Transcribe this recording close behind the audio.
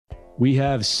We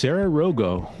have Sarah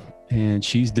Rogo, and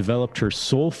she's developed her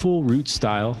soulful root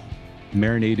style,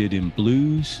 marinated in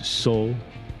blues, soul,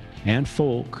 and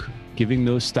folk, giving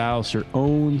those styles her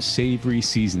own savory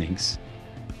seasonings.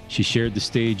 She shared the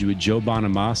stage with Joe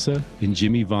Bonamassa and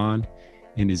Jimmy Vaughn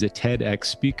and is a TEDx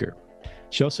speaker.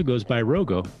 She also goes by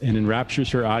Rogo and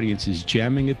enraptures her audiences,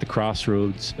 jamming at the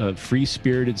crossroads of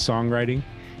free-spirited songwriting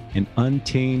and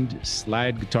untamed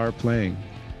slide guitar playing.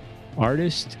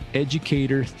 Artist,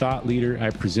 educator, thought leader, I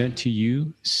present to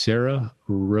you Sarah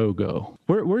Rogo.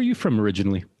 Where are you from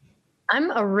originally? I'm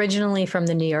originally from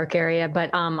the New York area, but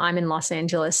I'm in Los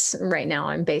Angeles right now.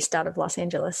 I'm based out of Los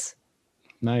Angeles.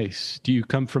 Nice. Do you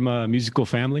come from a musical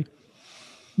family?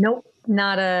 Nope,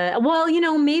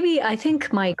 well, maybe I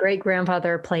think my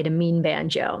great-grandfather played a mean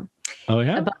banjo. Oh,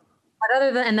 yeah?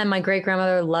 And then my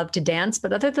great-grandmother loved to dance.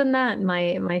 But other than that,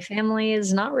 my family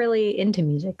is not really into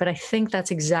music, but I think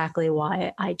that's exactly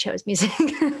why I chose music.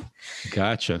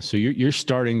 Gotcha. So you're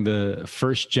starting the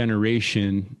first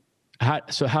generation.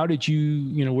 How did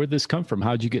you, where'd this come from?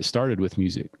 How did you get started with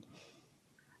music?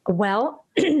 Well,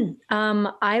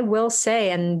 I will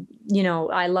say, and,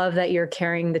 I love that you're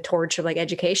carrying the torch of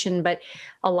education, but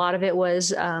a lot of it was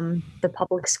the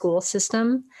public school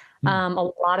system.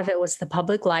 A lot of it was the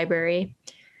public library.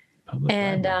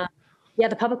 The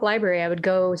public library. I would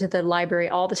go to the library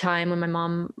all the time when my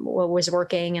mom was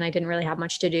working and I didn't really have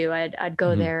much to do. I'd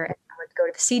go there and I would go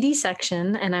to the CD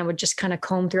section and I would just kind of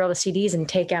comb through all the CDs and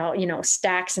take out,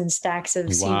 stacks and stacks of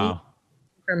CDs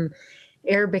from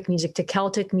Arabic music to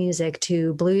Celtic music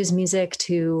to blues music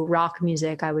to rock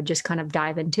music. I would just kind of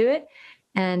dive into it.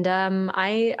 And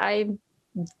I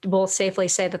will safely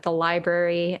say that the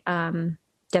library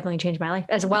definitely changed my life,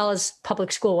 as well as public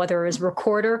school, whether it was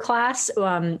recorder class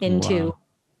into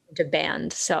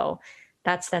band. So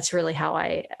that's really how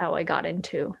I got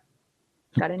into.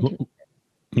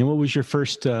 What was your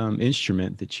first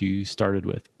instrument that you started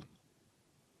with?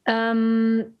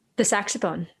 The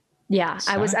saxophone. Yeah,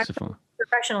 saxophone. I was actually a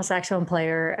professional saxophone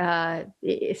player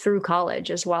through college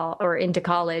as well, or into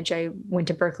college. I went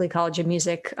to Berklee College of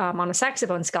Music on a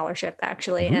saxophone scholarship,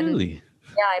 actually. Really? And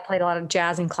yeah, I played a lot of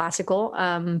jazz and classical,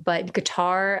 but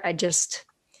guitar, I've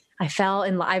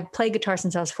played guitar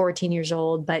since I was 14 years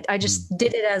old, but I just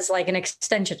did it as an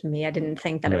extension to me. I didn't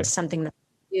think that it was something that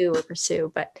I could do or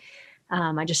pursue, but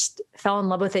I just fell in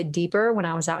love with it deeper when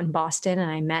I was out in Boston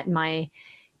and I met my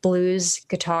blues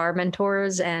guitar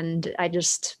mentors and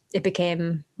it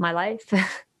became my life.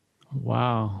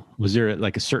 Wow. Was there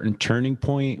a certain turning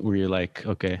point where you're like,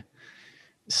 okay,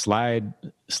 slide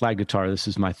guitar, this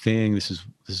is my thing, this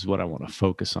is what I want to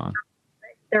focus on?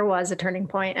 There was a turning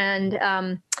point,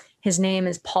 and his name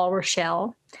is Paul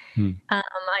Rochelle.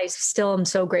 I still am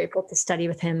so grateful to study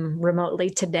with him remotely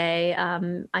today.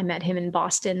 I met him in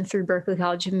Boston through Berklee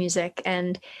College of Music,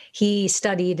 and he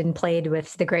studied and played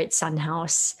with the great Son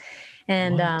House,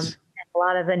 and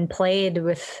played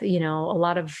with a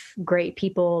lot of great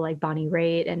people like Bonnie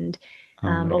Raitt and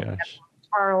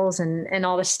Charles and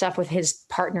all this stuff with his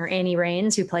partner Annie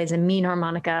Raines, who plays a mean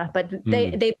harmonica. But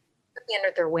they put me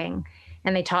under their wing,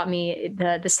 and they taught me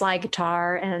the slide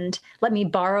guitar and let me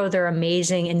borrow their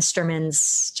amazing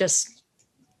instruments just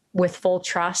with full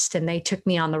trust. And they took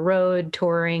me on the road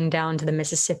touring down to the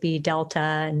Mississippi Delta.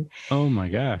 And oh my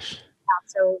gosh!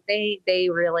 So they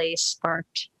really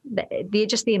sparked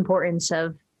the importance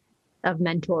of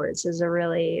mentors is a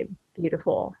really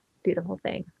beautiful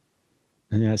thing.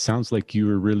 Yeah, it sounds like you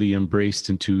were really embraced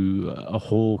into a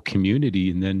whole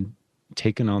community and then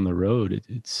taken on the road.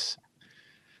 It's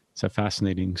a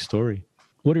fascinating story.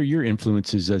 What are your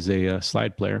influences as a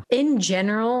slide player? In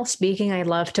general speaking, I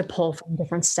love to pull from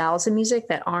different styles of music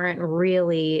that aren't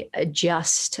really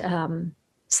just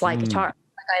slide guitar.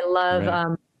 I love,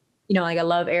 I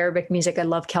love Arabic music. I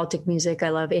love Celtic music.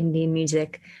 I love Indian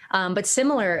music. But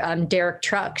similar, Derek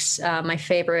Trucks, my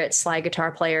favorite slide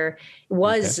guitar player,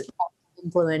 was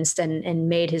influenced and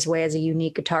made his way as a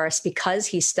unique guitarist because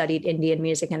he studied Indian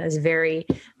music and is very,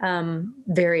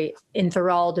 very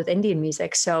enthralled with Indian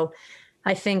music. So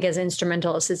I think as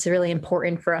instrumentalists, it's really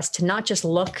important for us to not just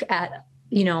look at,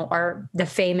 the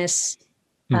famous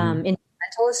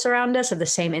instrumentalists around us of the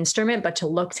same instrument, but to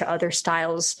look to other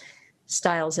styles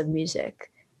of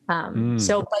music.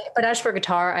 But as for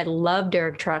guitar, I love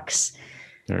Derek Trucks.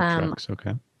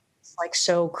 Okay.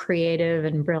 So creative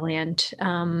and brilliant.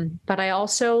 But I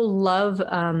also love,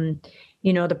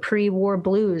 the pre-war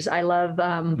blues. I love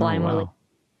Blind Willie.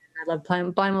 I love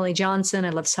Blind Willie Johnson.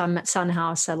 I love Son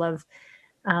House. I love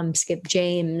Skip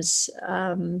James.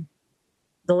 The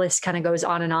list kind of goes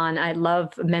on and on. I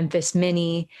love Memphis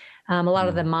Minnie. A lot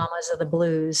of the mamas of the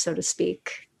blues, so to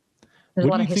speak.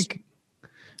 What do you think?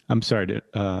 I'm sorry to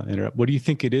interrupt. What do you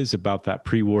think it is about that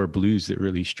pre-war blues that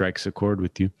really strikes a chord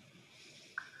with you?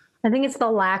 I think it's the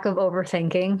lack of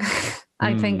overthinking.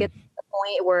 I think it's the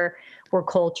point where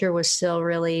culture was still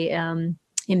really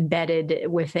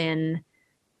embedded within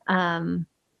the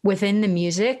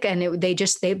music, and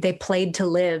they played to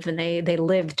live, and they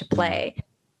lived to play.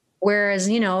 Whereas,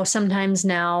 sometimes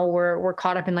now we're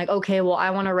caught up in like, okay, well,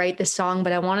 I want to write this song,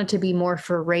 but I want it to be more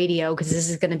for radio because this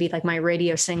is going to be like my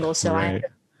radio single. So right.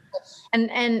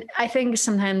 And I think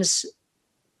sometimes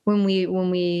when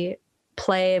we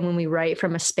play and when we write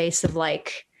from a space of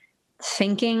like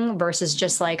thinking versus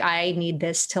just like, I need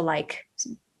this to like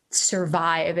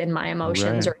survive in my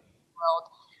emotions or in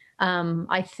the world.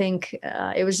 I think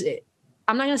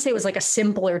I'm not going to say it was like a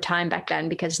simpler time back then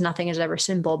because nothing is ever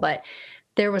simple, but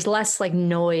there was less like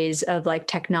noise of like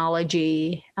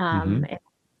technology. And,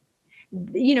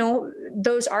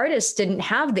 those artists didn't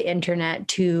have the internet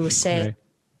to say,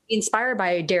 inspired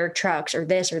by Derek Trucks or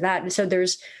this or that. So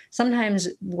sometimes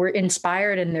we're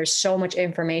inspired and there's so much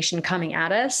information coming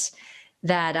at us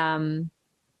that,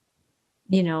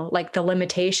 like the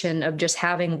limitation of just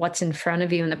having what's in front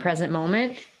of you in the present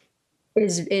moment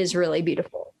is really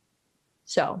beautiful.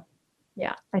 So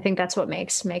yeah, I think that's what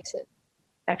makes it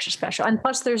extra special. And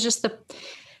plus there's just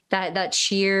that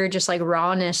sheer just like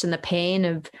rawness and the pain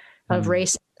of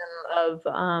racism, of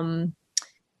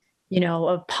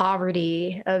of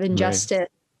poverty, of injustice,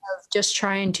 of just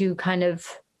trying to kind of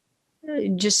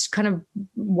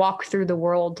walk through the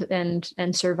world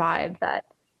and survive, that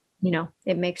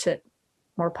it makes it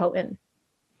more potent.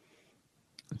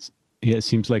 Yeah, it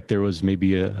seems like there was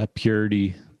maybe a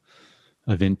purity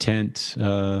of intent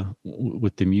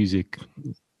with the music.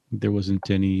 There wasn't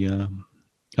any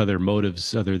other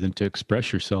motives other than to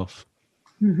express yourself.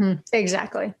 Mm-hmm.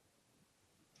 Exactly.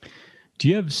 Do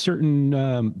you have certain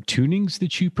tunings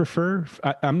that you prefer?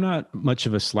 I'm not much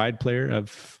of a slide player.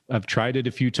 I've tried it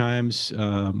a few times,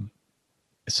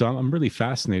 so I'm really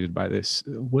fascinated by this.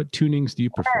 What tunings do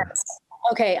you prefer?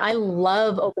 Okay, I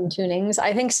love open tunings.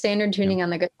 I think standard tuning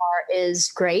on the guitar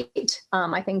is great.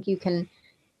 I think you can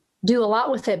do a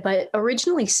lot with it, but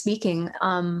originally speaking,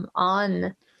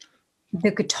 on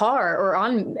the guitar or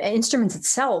on instruments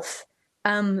itself,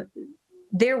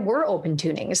 there were open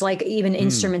tunings, like even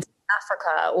instruments in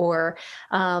Africa or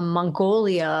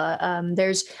Mongolia.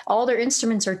 All their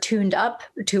instruments are tuned up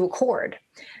to a chord.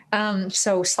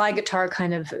 So slide guitar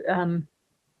kind of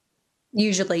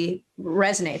usually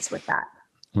resonates with that.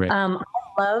 Right. I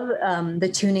love the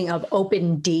tuning of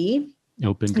open D.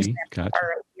 Open D, gotcha.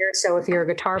 So if you're a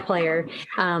guitar player,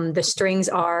 the strings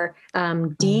are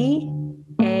D,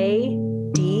 A,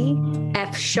 D,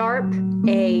 F sharp,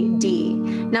 A, D.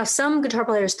 Now some guitar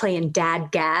players play in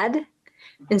dad gad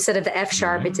instead of the F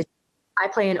sharp. I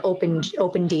play an open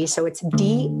D, so it's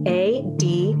D, A,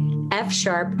 D, F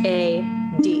sharp, A,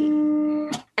 D.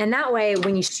 And that way,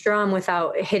 when you strum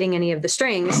without hitting any of the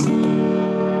strings,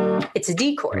 it's a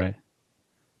D chord. Right.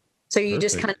 So you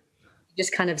just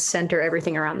kind of center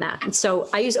everything around that. And so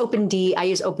I use open D, I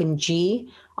use open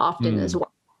G often as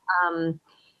well.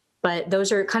 But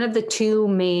those are kind of the two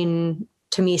main,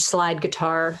 to me, slide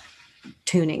guitar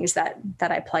tunings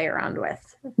that I play around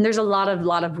with. And there's a lot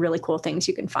of really cool things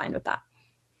you can find with that.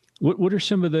 What are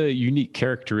some of the unique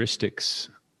characteristics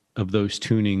of those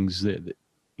tunings that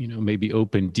maybe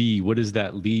open D? What does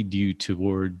that lead you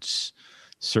towards?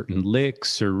 Certain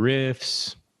licks or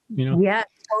riffs? Yeah,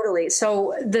 totally.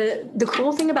 So the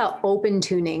cool thing about open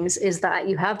tunings is that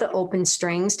you have the open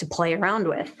strings to play around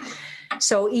with.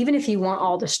 So even if you want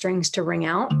all the strings to ring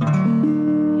out,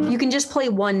 you can just play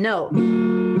one note.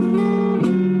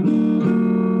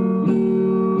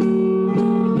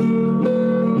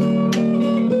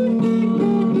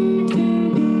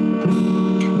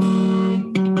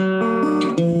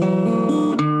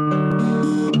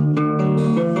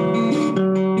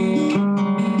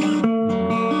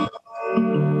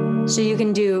 So you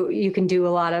can do a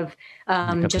lot of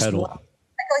just pedal.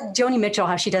 Like Joni Mitchell,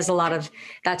 how she does a lot of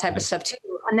that type of stuff too.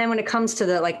 And then when it comes to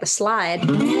the slide,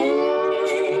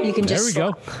 you can just. There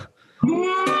we go.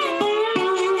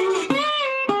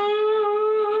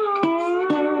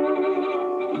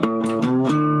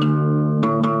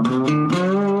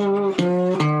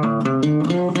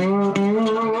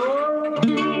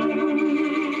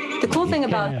 The cool thing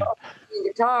about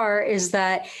guitar is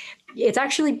that it's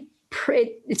actually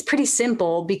it's pretty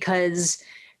simple because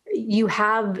you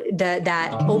have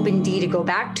that open D to go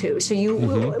back to. So you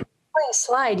playing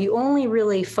slide, you only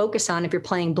really focus on, if you're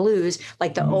playing blues,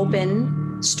 like the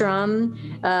open strum,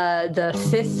 the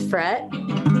 5th fret,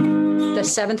 the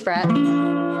 7th fret,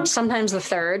 sometimes the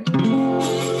 3rd,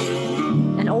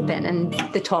 and open, and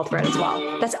the 12th fret as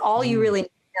well. That's all you really need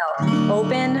to know.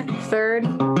 Open, 3rd,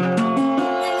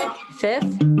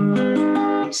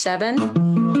 5th,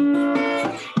 7.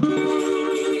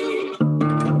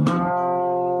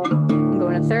 I'm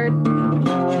going to 3rd,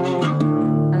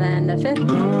 and then the 5th.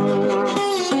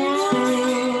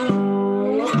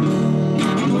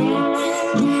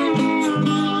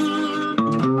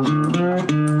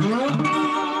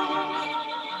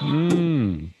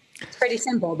 Pretty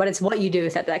simple, but it's what you do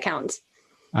with it that counts.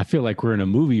 I feel like we're in a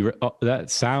movie. That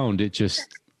sound,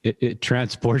 it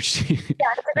transports you. Yeah,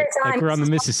 it's a great time. Like we're on the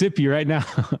Mississippi right now.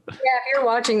 Yeah, if you're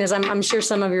watching this, I'm sure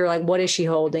some of you are like, "What is she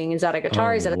holding? Is that a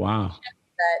guitar? Is that wow?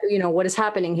 What is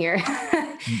happening here?"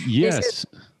 Yes.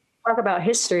 Talk about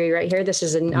history right here. This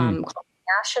is a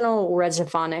National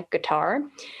Resophonic guitar.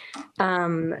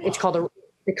 It's called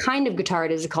the kind of guitar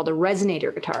it is called a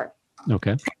resonator guitar.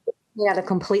 Okay. Yeah, they're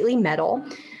completely metal.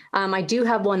 I do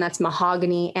have one that's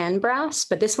mahogany and brass,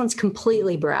 but this one's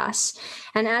completely brass.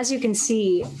 And as you can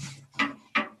see,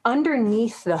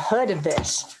 underneath the hood of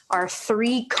this are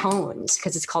 3 cones,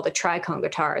 because it's called a tricone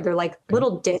guitar. They're like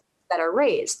little discs that are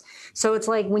raised. So it's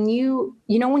like when when you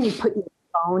put your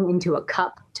phone into a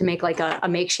cup to make like a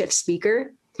makeshift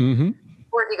speaker, mm-hmm.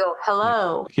 or if you go,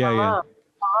 hello, hello,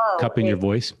 cup in your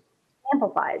voice.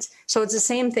 Amplifies. So it's the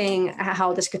same thing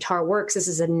how this guitar works. This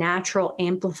is a natural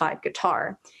amplified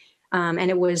guitar. And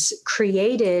it was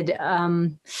created,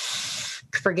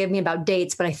 forgive me about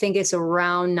dates, but I think it's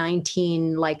around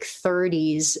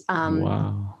 1930s.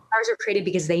 Wow. Guitars were created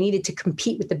because they needed to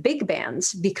compete with the big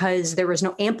bands because there was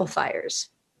no amplifiers.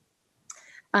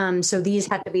 So these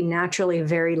had to be naturally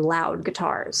very loud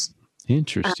guitars.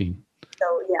 Interesting.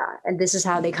 So yeah, and this is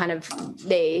how they kind of,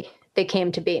 they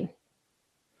came to be.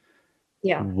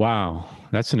 Yeah. Wow.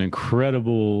 That's an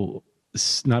incredible,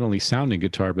 not only sounding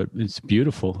guitar, but it's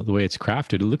beautiful the way it's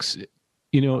crafted. It looks,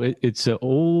 it's an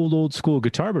old school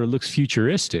guitar, but it looks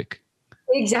futuristic.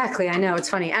 Exactly. I know. It's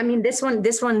funny. I mean, this one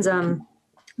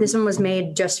was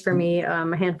made just for me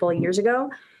a handful of years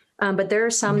ago. But there are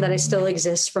some that still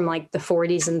exist from like the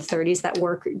 40s and 30s that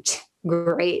work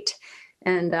great.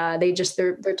 And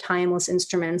they're timeless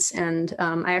instruments. And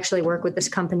I actually work with this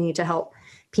company to help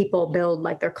people build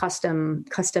like their custom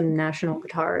national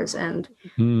guitars, and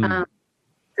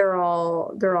they're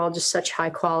all just such high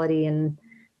quality and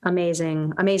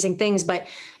amazing things. But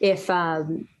if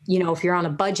if you're on a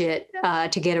budget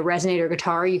to get a resonator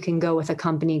guitar, you can go with a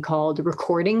company called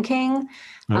Recording King.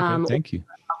 Okay, thank you.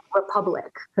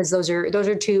 Republic, because those are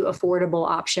 2 affordable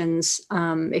options.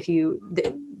 A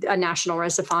National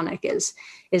Resophonic is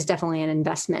definitely an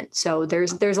investment. So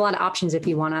there's a lot of options if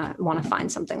you want to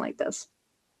find something like this.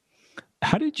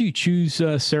 How did you choose,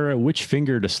 Sarah, which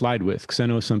finger to slide with? Because I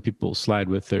know some people slide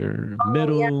with their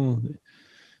middle. Yeah.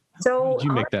 So how did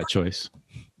you make that choice?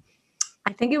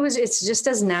 I think it's just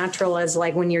as natural as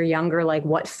like when you're younger, like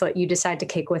what foot you decide to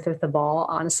kick with the ball.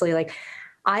 Honestly, like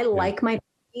I like my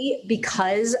feet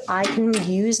because I can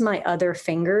use my other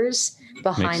fingers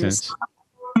behind the slide.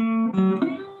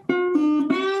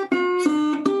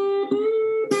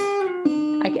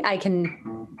 I can.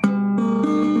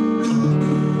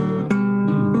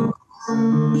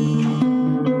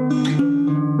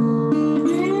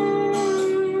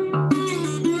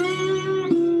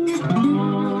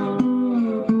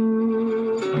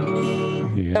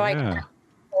 So I can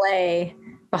play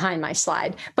behind my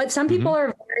slide. But some people are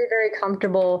very, very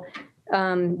comfortable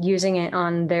using it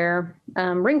on their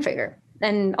ring finger.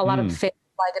 And a lot of slide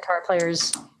guitar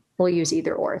players will use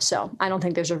either or. So I don't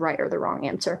think there's a right or the wrong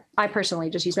answer. I personally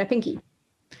just use my pinky.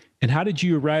 And how did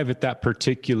you arrive at that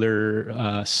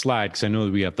particular slide? Because I know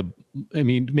that we have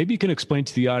maybe you can explain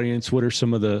to the audience what are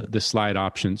some of the slide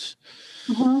options.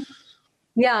 Mm-hmm.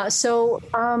 Yeah. So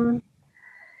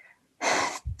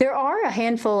there are a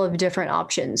handful of different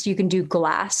options. You can do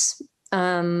glass.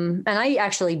 And I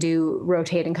actually do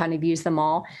rotate and kind of use them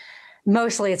all.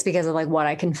 Mostly it's because of like what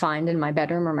I can find in my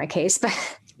bedroom or my case, but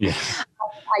yeah.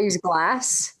 I use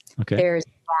glass. Okay. There's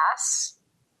glass.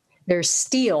 There's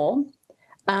steel.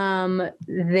 There's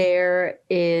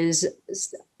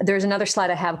another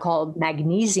slide I have called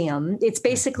magnesium. It's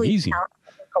basically a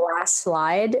glass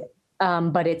slide,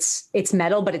 but it's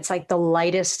metal, but it's like the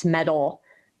lightest metal.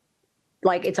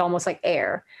 Like it's almost like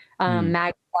air.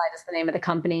 Mag Slide is the name of the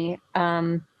company.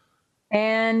 And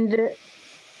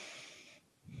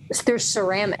there's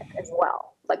ceramic as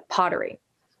well, like pottery.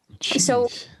 Jeez. So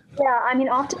yeah, I mean,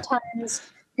 oftentimes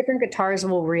different guitars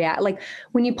will react. Like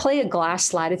when you play a glass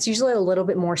slide, it's usually a little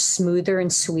bit more smoother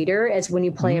and sweeter as when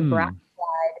you play a brass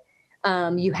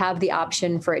slide. You have the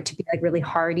option for it to be like really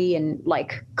hardy and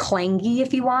like clangy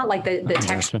if you want, like the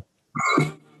texture.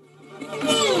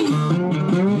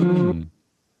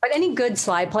 But any good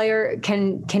slide player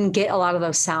can get a lot of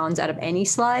those sounds out of any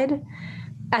slide.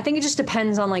 I think it just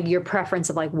depends on like your preference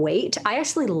of like weight. I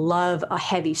actually love a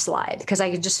heavy slide because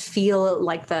I could just feel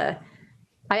like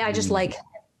I just like,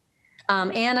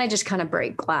 and I just kind of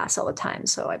break glass all the time.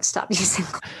 So I've stopped using.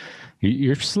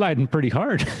 You're sliding pretty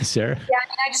hard, Sarah. Yeah. I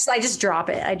mean, I just drop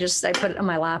it. I put it on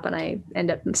my lap and I end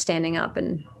up standing up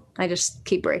and I just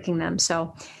keep breaking them.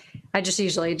 So I just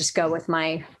usually just go with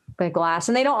my glass,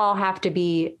 and they don't all have to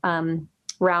be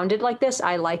rounded like this.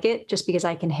 I like it just because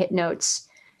I can hit notes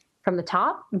from the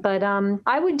top. But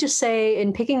I would just say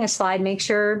in picking a slide, make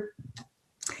sure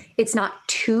it's not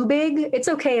too big. It's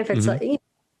okay if it's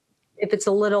if it's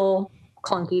a little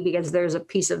clunky because there's a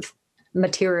piece of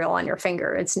material on your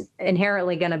finger. It's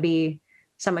inherently going to be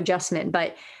some adjustment,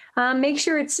 but make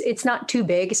sure it's not too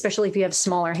big, especially if you have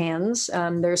smaller hands.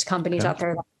 There's companies out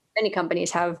there, many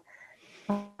companies have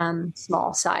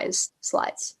small size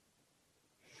slides.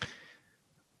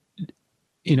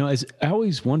 You know, as I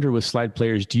always wonder with slide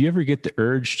players, do you ever get the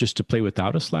urge just to play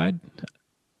without a slide?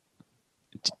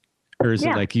 Or is it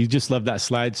like you just love that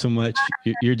slide so much,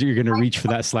 you're going to reach for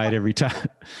that slide every time?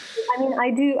 I mean,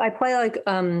 I do. I play like,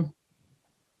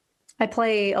 I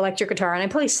play electric guitar and I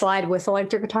play slide with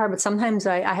electric guitar, but sometimes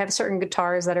I have certain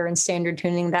guitars that are in standard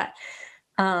tuning that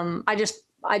I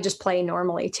just play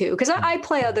normally too. Cause I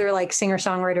play other like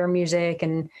singer-songwriter music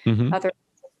and other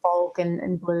folk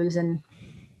and blues, and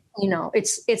you know,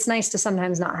 it's nice to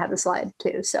sometimes not have a slide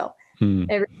too. So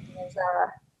everything is,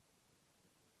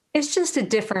 it's just a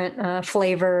different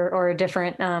flavor or a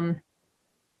different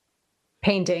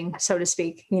painting, so to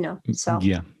speak, you know? So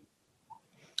yeah.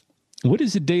 What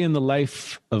does a day in the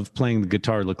life of playing the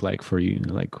guitar look like for you?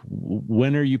 Like,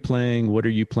 when are you playing? What are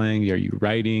you playing? Are you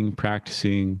writing,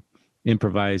 practicing,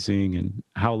 improvising, and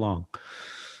how long?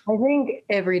 I think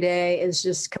every day is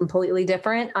just completely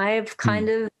different. I've kind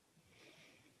of,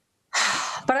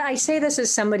 but I say this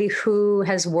as somebody who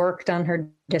has worked on her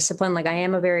discipline. Like, I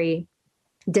am a very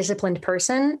disciplined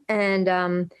person,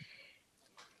 and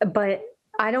but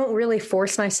I don't really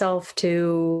force myself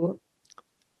to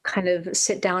kind of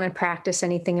sit down and practice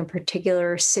anything in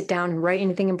particular, sit down and write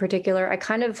anything in particular. I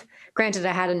kind of, granted,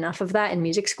 I had enough of that in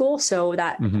music school, so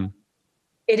that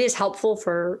it is helpful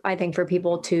for, I think, for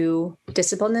people to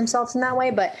discipline themselves in that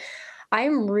way. But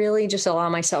I'm really just allow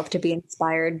myself to be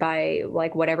inspired by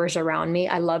like whatever's around me.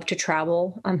 I love to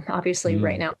travel. Obviously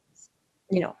right now,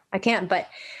 you know, I can't, but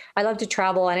I love to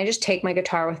travel, and I just take my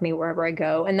guitar with me wherever I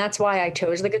go. And that's why I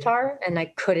chose the guitar, and I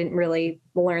couldn't really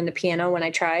learn the piano when I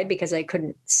tried because I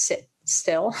couldn't sit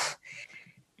still. So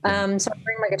I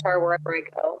bring my guitar wherever I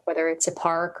go, whether it's a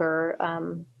park or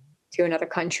to another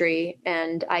country.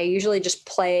 And I usually just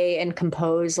play and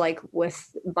compose like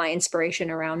with my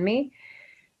inspiration around me.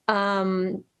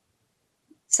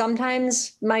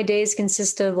 Sometimes my days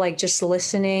consist of like just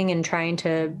listening and trying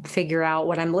to figure out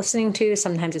what I'm listening to.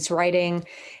 Sometimes it's writing,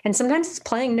 and sometimes it's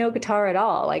playing no guitar at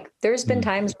all. Like there's been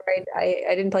times where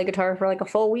I didn't play guitar for like a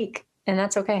full week, and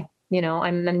that's okay. You know,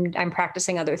 I'm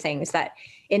practicing other things that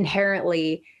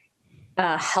inherently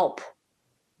help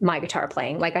my guitar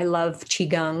playing. Like I love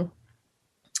Qigong.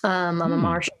 I'm a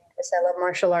martial artist. I love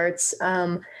martial arts.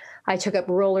 I took up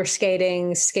roller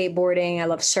skating, skateboarding. I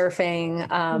love surfing.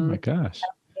 Oh my gosh.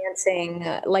 Dancing.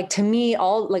 Like to me,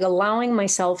 all like allowing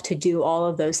myself to do all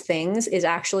of those things is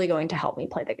actually going to help me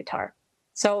play the guitar.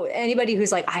 So anybody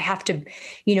who's like, I have to,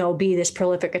 you know, be this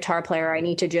prolific guitar player, I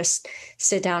need to just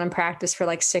sit down and practice for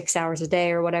like 6 hours a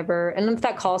day or whatever. And if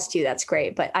that calls to you, that's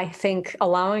great. But I think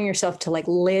allowing yourself to like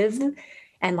live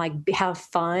and like have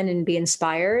fun and be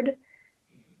inspired,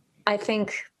 I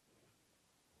think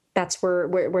that's where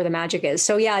the magic is.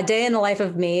 So yeah, a day in the life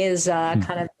of me is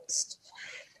kind of just,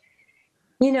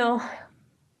 you know,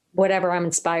 whatever I'm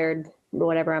inspired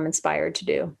to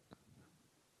do.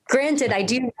 Granted, I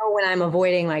do know when I'm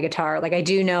avoiding my guitar. Like I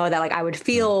do know that like I would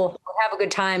have a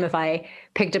good time if I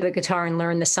picked up the guitar and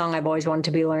learned the song I've always wanted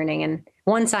to be learning. And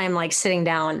once I'm like sitting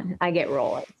down, I get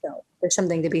rolling. So there's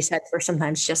something to be said for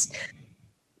sometimes just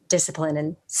discipline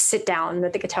and sit down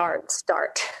with the guitar and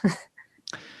start.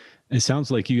 It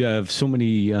sounds like you have so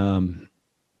many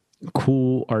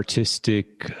cool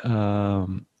artistic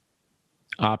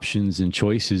options and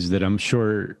choices that I'm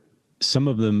sure some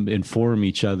of them inform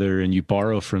each other, and you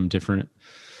borrow from different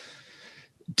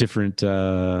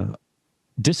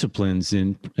disciplines,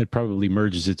 and it probably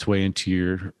merges its way into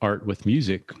your art with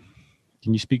music.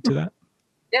 Can you speak to that?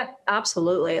 Yeah,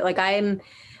 absolutely. Like I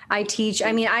do teach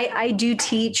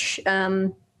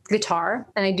guitar,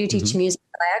 and I do teach music,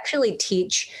 but I actually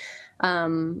teach,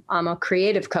 I'm a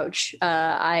creative coach.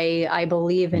 I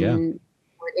believe in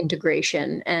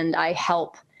integration, and I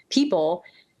help people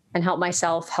and help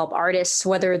myself, help artists,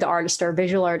 whether the artists are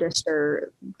visual artists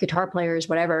or guitar players,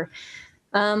 whatever.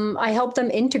 I help them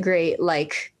integrate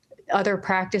like other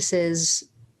practices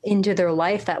into their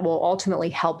life that will ultimately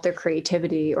help their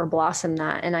creativity or blossom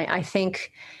that. And I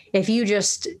think if you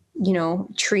just,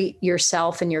 treat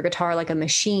yourself and your guitar like a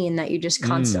machine that you just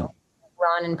constantly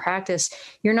run and practice,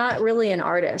 you're not really an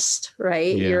artist,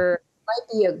 right? Yeah. You're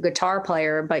might be a guitar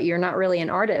player, but you're not really an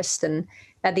artist. And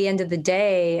at the end of the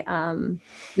day,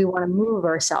 we want to move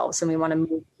ourselves and we want to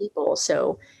move people.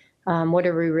 So what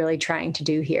are we really trying to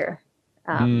do here?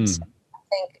 So I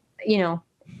think,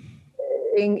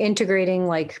 integrating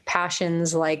like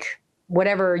passions, like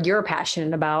whatever you're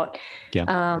passionate about.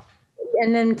 Yeah.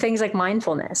 And then things like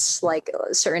mindfulness, like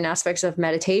certain aspects of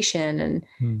meditation.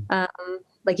 And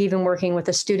like even working with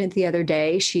a student the other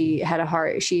day, she has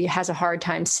a hard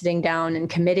time sitting down and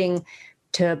committing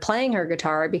to playing her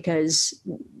guitar because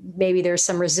maybe there's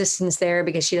some resistance there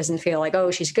because she doesn't feel like, oh,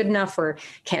 she's good enough or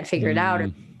can't figure it out.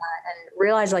 And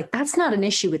realize like, that's not an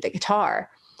issue with the guitar.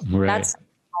 Right. That's something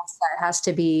else that has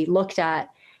to be looked at,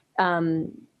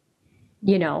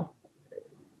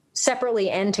 separately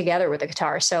and together with the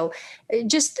guitar. So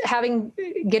just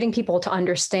getting people to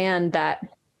understand that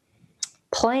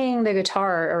playing the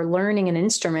guitar or learning an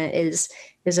instrument is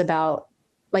about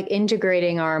like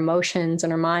integrating our emotions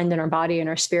and our mind and our body and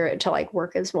our spirit to like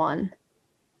work as one.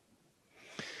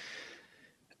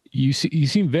 You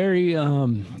seem very,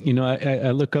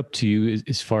 I look up to you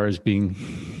as far as being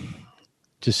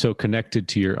just so connected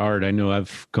to your art. I know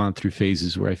I've gone through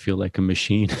phases where I feel like a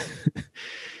machine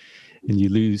and you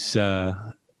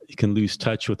can lose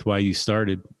touch with why you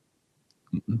started.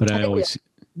 But I always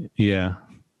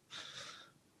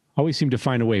seem to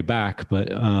find a way back. But,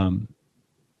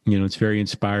 it's very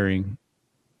inspiring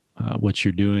what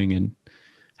you're doing and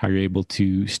how you're able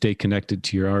to stay connected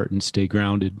to your art and stay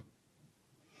grounded.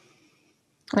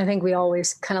 I think we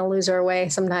always kind of lose our way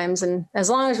sometimes. And as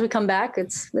long as we come back,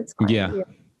 it's fine. Yeah.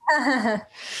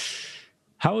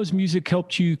 How has music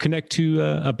helped you connect to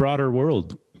a broader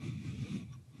world?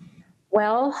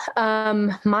 Well,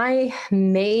 my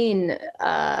main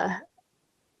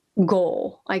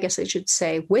goal, I guess I should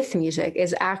say, with music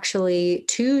is actually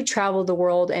to travel the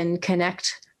world and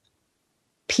connect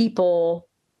people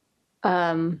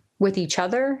with each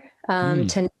other,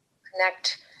 to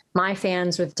connect my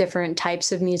fans with different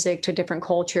types of music, to different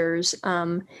cultures.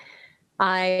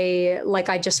 I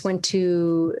just went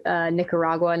to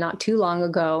Nicaragua not too long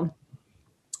ago,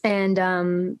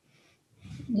 and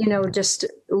just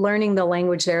learning the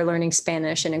language there, learning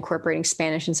Spanish and incorporating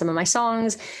Spanish in some of my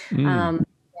songs,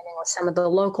 with some of the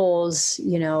locals,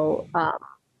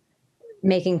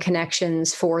 making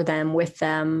connections for them, with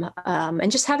them,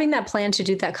 and just having that plan to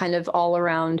do that kind of all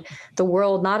around the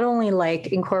world, not only like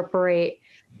incorporate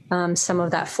some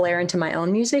of that flair into my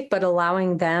own music, but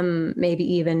allowing them, maybe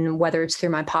even whether it's through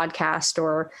my podcast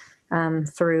or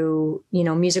through,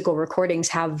 musical recordings,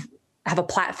 have a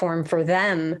platform for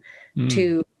them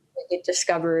to get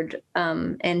discovered,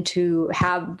 and to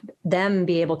have them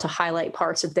be able to highlight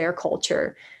parts of their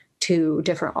culture to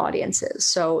different audiences.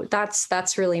 So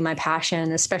that's really my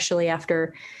passion, especially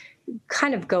after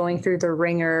kind of going through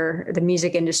the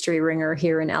music industry ringer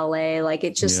here in LA. Like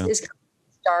it just is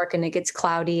dark and it gets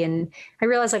cloudy, and I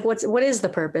realized like what is the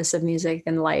purpose of music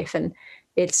in life? And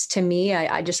it's, to me,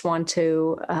 I just want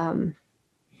to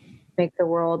make the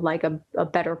world like a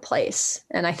better place.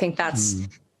 And I think that's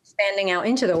expanding out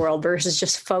into the world versus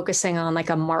just focusing on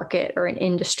like a market or an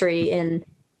industry in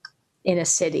a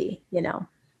city,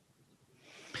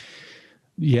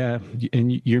 Yeah.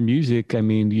 And your music, I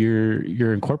mean,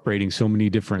 you're incorporating so many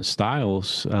different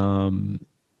styles.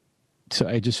 So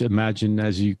I just imagine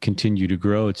as you continue to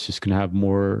grow, it's just going to have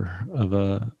more of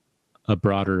a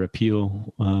broader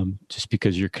appeal, just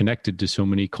because you're connected to so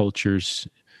many cultures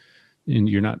and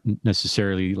you're not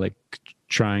necessarily like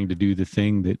trying to do the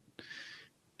thing that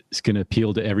is going to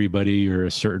appeal to everybody or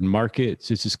a certain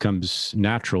market. It just comes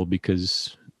natural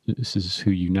because this is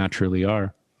who you naturally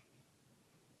are.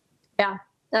 Yeah,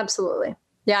 absolutely.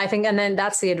 Yeah, I think, and then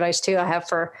that's the advice too I have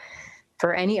for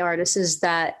any artist is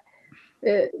that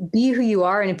be who you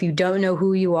are. And if you don't know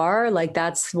who you are, like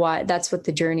that's what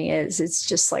the journey is. It's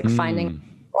just like finding who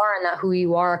you are, and that who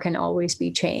you are can always be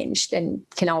changed and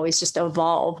can always just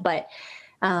evolve. But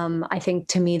I think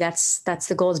to me, that's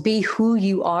the goal, is be who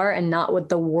you are and not what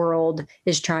the world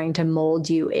is trying to mold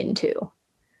you into.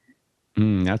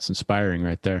 That's inspiring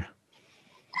right there.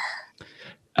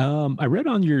 I read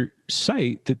on your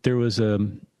site that there was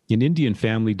an Indian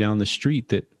family down the street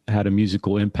that had a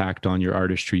musical impact on your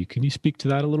artistry. Can you speak to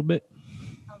that a little bit?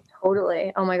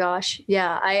 Totally. Oh my gosh.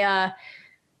 Yeah.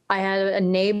 I had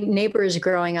neighbors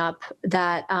growing up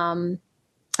that,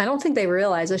 I don't think they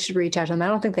realize. I should reach out to them. I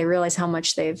don't think they realize how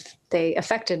much they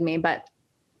affected me. But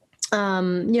my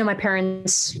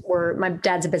my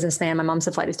dad's a businessman, my mom's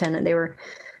a flight attendant.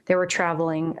 They were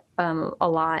traveling a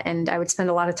lot, and I would spend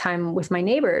a lot of time with my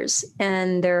neighbors,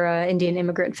 and they're an Indian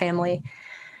immigrant family.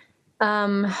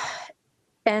 And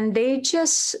they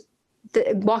just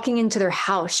walking into their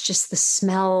house, just the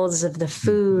smells of the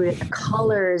food and the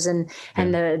colors and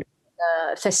the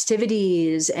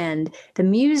festivities and the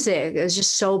music. It was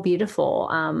just so beautiful.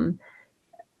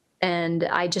 And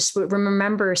I just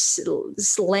remember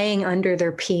laying under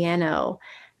their piano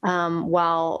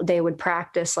while they would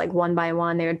practice, like one by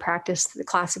one. They would practice the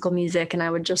classical music, and I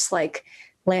would just like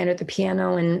lay under the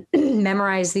piano and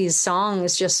memorize these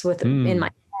songs just in my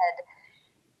head,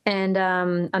 and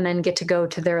then get to go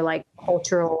to their like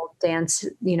cultural dance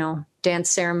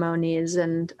ceremonies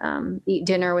and eat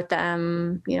dinner with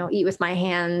them, eat with my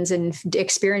hands and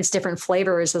experience different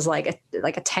flavors as like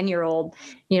a 10-year-old,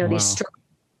 Wow. these strong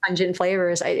pungent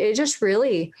flavors.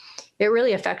 It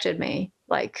really affected me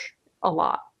like a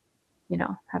lot,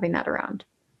 having that around.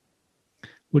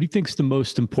 What do you think is the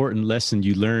most important lesson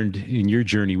you learned in your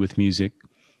journey with music?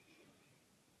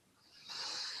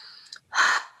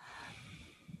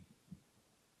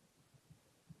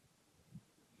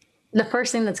 The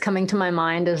first thing that's coming to my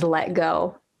mind is let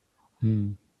go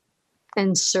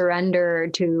and surrender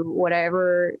to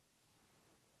whatever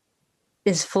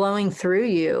is flowing through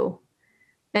you.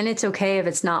 And it's okay if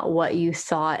it's not what you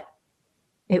thought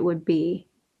it would be.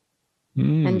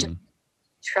 And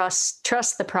just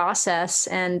trust the process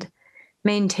and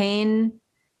maintain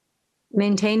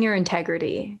your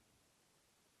integrity.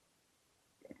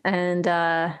 And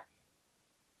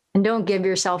don't give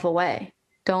yourself away.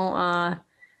 Don't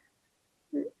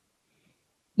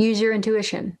use your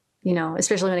intuition,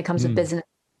 especially when it comes to business,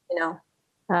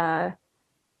 but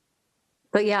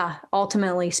yeah,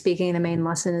 ultimately speaking, the main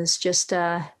lesson is just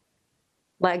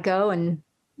let go and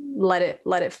let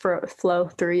it flow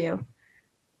through you.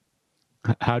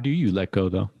 How do you let go,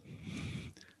 though?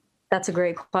 That's a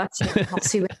great question. I'll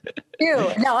see what you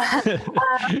do. No, I'll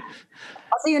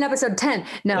see you in episode 10.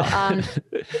 No,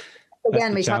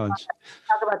 again, we talk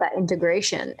about that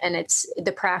integration, and it's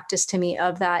the practice to me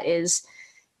of that is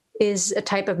a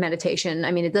type of meditation.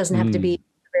 I mean, it doesn't have to be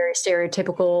very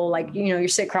stereotypical, like, you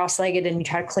sit cross-legged and you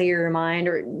try to clear your mind,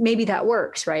 or maybe that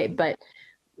works, right? But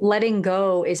letting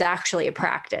go is actually a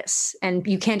practice, and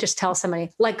you can't just tell somebody,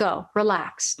 let go,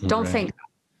 relax, don't think.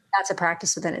 That's a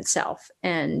practice within itself.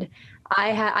 And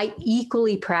I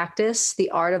equally practice the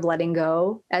art of letting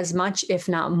go as much, if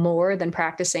not more, than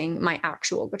practicing my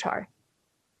actual guitar.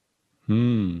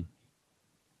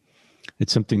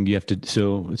 It's something you have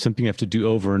to do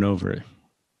over and over.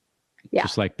 Yeah.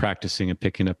 Just like practicing and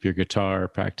picking up your guitar,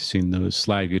 practicing those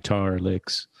slide guitar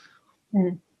licks.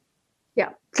 Yeah.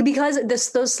 Because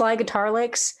those slide guitar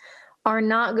licks are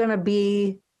not going to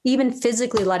be even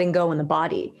physically letting go in the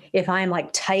body. If I'm like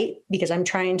tight because I'm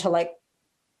trying to like,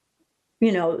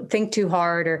 think too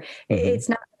hard, or it's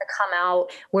not going to come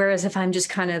out. Whereas if I'm just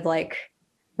kind of like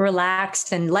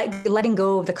relaxed and letting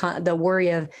go of the worry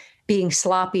of being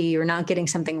sloppy or not getting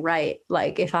something right.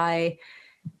 Like if I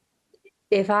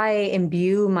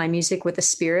imbue my music with a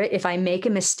spirit, if I make a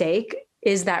mistake,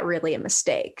 is that really a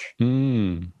mistake?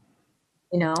 Right.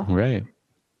 Yeah.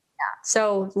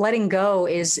 So letting go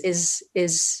is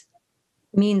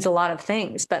means a lot of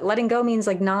things, but letting go means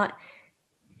like not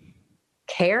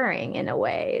caring in a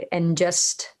way, and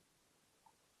just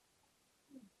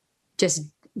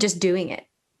doing it,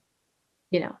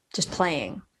 just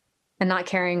playing and not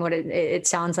caring what it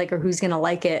sounds like or who's going to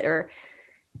like it, or,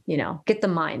 get the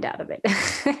mind out of it.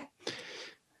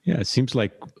 Yeah. It seems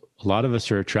like a lot of us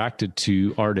are attracted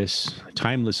to artists,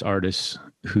 timeless artists,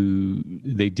 who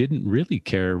they didn't really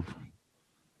care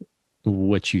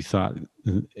what you thought.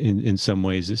 In some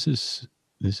ways, this is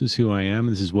who I am.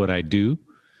 This is what I do.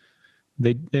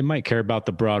 They might care about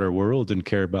the broader world and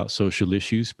care about social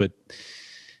issues, but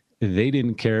they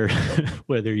didn't care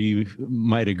whether you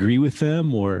might agree with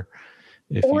them or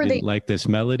if you didn't like this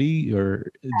melody,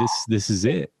 or this is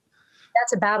it.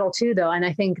 That's a battle too, though. And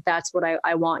I think that's what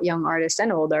I want young artists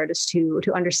and old artists to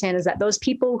understand, is that those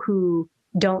people who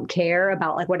don't care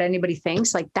about like what anybody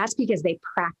thinks, like that's because they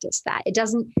practice that.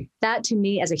 That to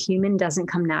me as a human doesn't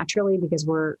come naturally, because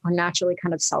we're naturally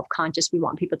kind of self-conscious. We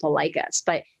want people to like us,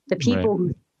 but the people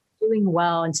who are doing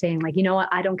well and saying like, what,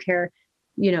 I don't care,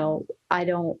 I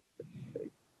don't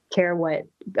care what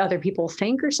other people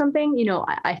think or something,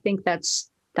 I think that's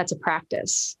a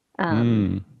practice.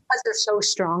 Because they're so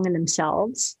strong in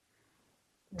themselves.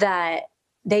 that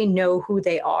they know who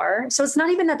they are. So it's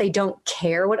not even that they don't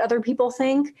care what other people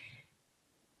think.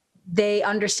 They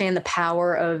understand the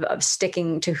power of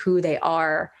sticking to who they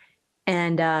are.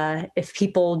 And if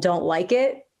people don't like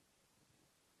it,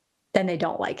 then they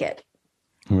don't like it.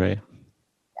 Right.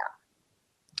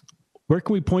 Where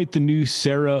can we point the new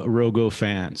Sarah Rogo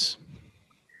fans?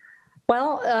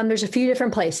 Well, there's a few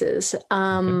different places.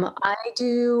 I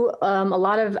do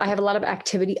I have a lot of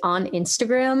activity on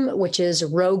Instagram, which is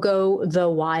Rogo the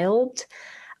Wild.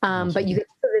 Awesome. But you can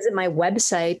also visit my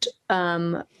website,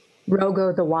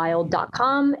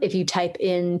 rogothewild.com. If you type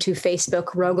into Facebook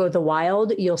Rogo the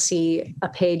Wild, you'll see a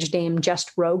page named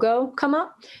Just Rogo come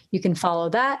up. You can follow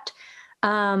that.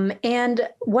 And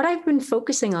what I've been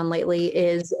focusing on lately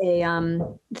is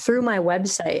through my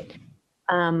website,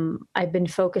 I've been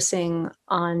focusing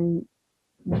on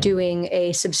doing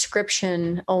a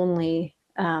subscription only,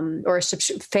 or a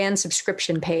fan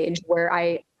subscription page where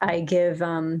I give,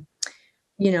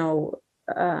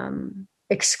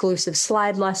 exclusive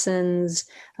slide lessons,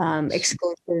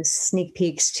 exclusive sneak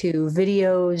peeks to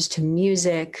videos, to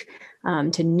music,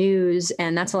 to news.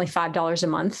 And that's only $5 a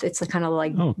month. It's kind of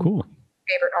like, oh, cool.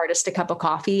 Favorite artist a cup of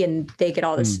coffee, and they get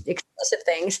all this exclusive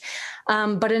things.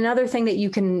 But another thing that you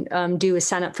can do is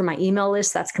sign up for my email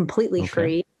list. That's completely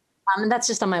free. And that's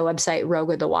just on my website,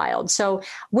 Rogo the Wild. So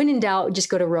when in doubt, just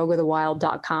go to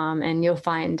rogothewild.com and you'll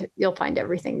find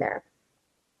everything there.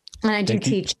 And I do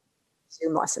teach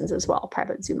Zoom lessons as well,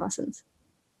 private Zoom lessons.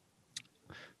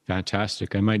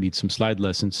 Fantastic. I might need some slide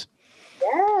lessons.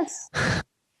 Yes.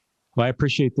 Well, I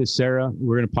appreciate this, Sarah.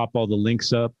 We're going to pop all the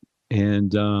links up,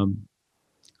 and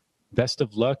best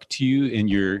of luck to you in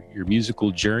your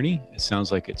musical journey. It sounds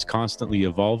like it's constantly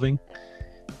evolving.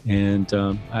 And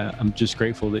I'm just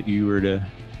grateful that you were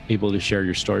able to share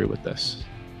your story with us.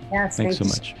 Yes, thanks so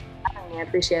much. I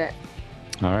appreciate it.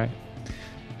 All right.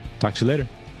 Talk to you later.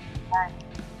 Bye.